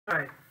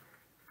Alright,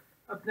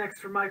 up next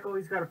for Michael,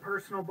 he's got a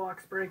personal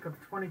box break of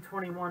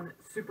 2021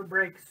 Super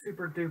Break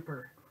Super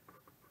Duper.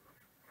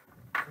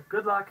 So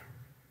good luck.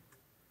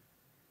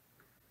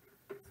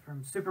 It's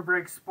from Super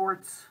Break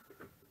Sports.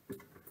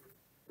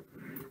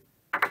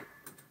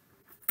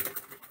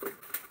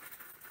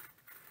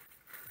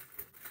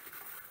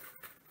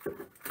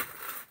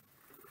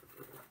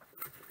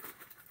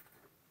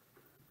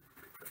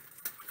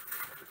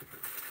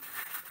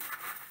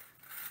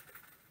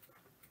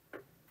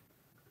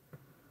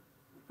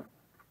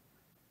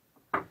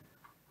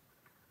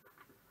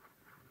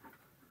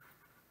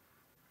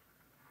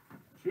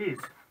 Jeez.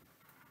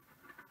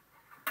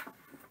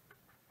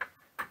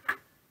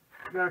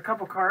 We got a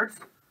couple cards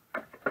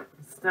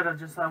instead of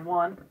just that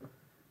one.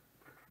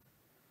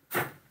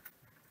 It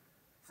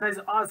says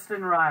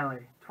Austin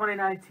Riley,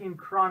 2019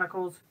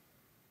 Chronicles,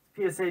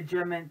 PSA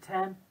Gem Mint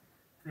 10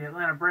 for the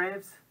Atlanta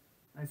Braves.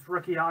 Nice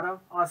rookie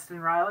auto, Austin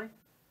Riley.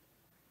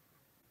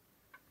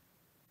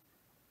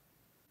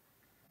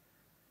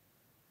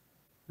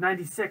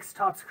 '96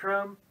 Topps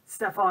Chrome,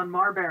 Stephon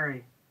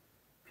Marbury,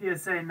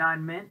 PSA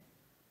 9 Mint.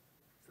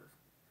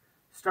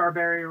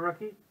 Starberry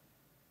rookie.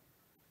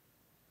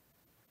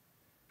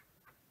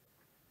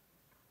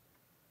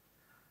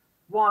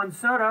 Juan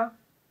Soto,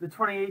 the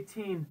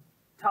 2018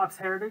 Topps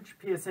Heritage,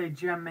 PSA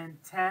Gem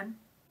Mint 10.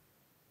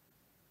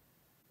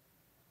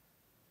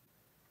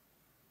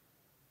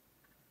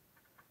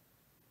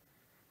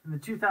 And the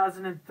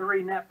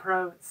 2003 Net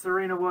Pro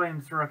Serena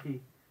Williams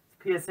rookie,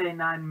 PSA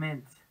 9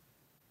 Mint.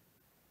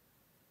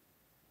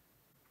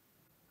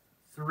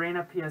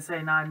 Serena,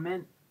 PSA 9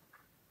 Mint.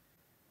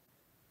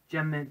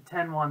 Gem Mint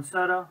 10 Juan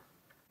Soto.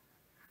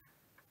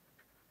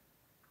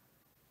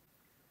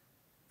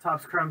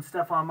 Topps Chrome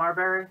Stephon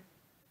Marbury.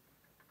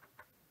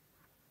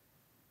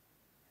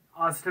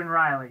 Austin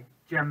Riley,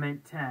 Gem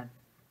Mint 10.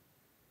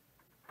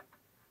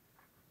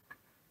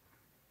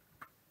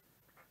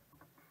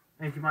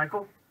 Thank you,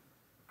 Michael.